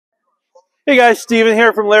Hey guys, Steven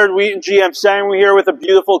here from Laird Wheaton GM Sang. We're here with a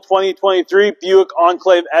beautiful 2023 Buick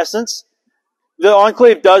Enclave Essence. The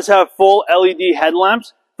Enclave does have full LED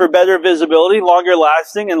headlamps for better visibility, longer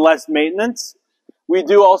lasting, and less maintenance. We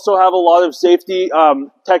do also have a lot of safety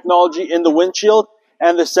technology in the windshield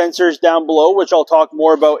and the sensors down below, which I'll talk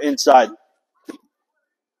more about inside.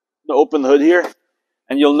 I'll open the hood here,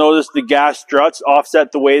 and you'll notice the gas struts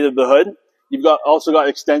offset the weight of the hood. You've also got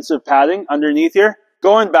extensive padding underneath here.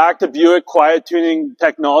 Going back to Buick quiet tuning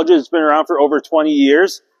technology, it's been around for over 20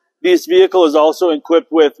 years. This vehicle is also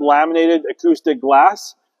equipped with laminated acoustic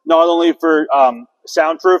glass, not only for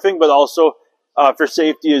soundproofing, but also for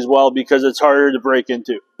safety as well, because it's harder to break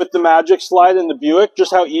into. With the Magic Slide in the Buick, just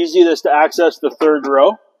how easy it is to access the third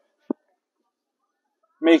row,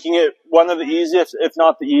 making it one of the easiest, if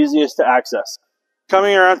not the easiest, to access.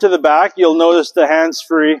 Coming around to the back, you'll notice the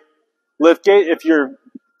hands-free liftgate if your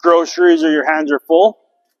groceries or your hands are full.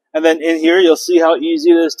 And then in here, you'll see how easy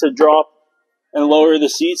it is to drop and lower the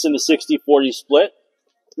seats in the 60-40 split.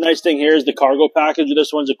 The nice thing here is the cargo package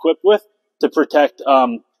this one's equipped with to protect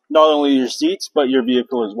not only your seats, but your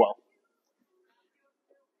vehicle as well.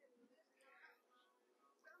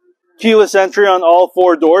 Keyless entry on all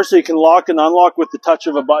four doors, so you can lock and unlock with the touch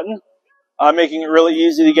of a button, making it really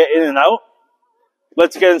easy to get in and out.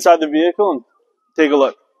 Let's get inside the vehicle and take a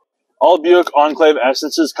look. All Buick Enclave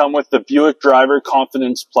Essences come with the Buick Driver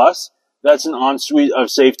Confidence Plus. That's an ensuite of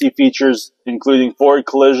safety features, including forward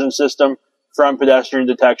collision system, front pedestrian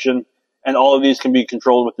detection, and all of these can be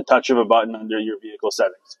controlled with the touch of a button under your vehicle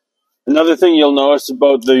settings. Another thing you'll notice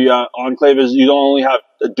about the Enclave is you don't only have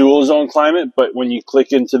a dual zone climate, but when you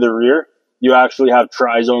click into the rear, you actually have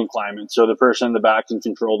tri-zone climate, so the person in the back can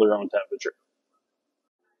control their own temperature.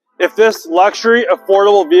 If this luxury,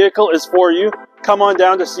 affordable vehicle is for you, come on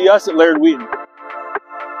down to see us at Laird Wheaton.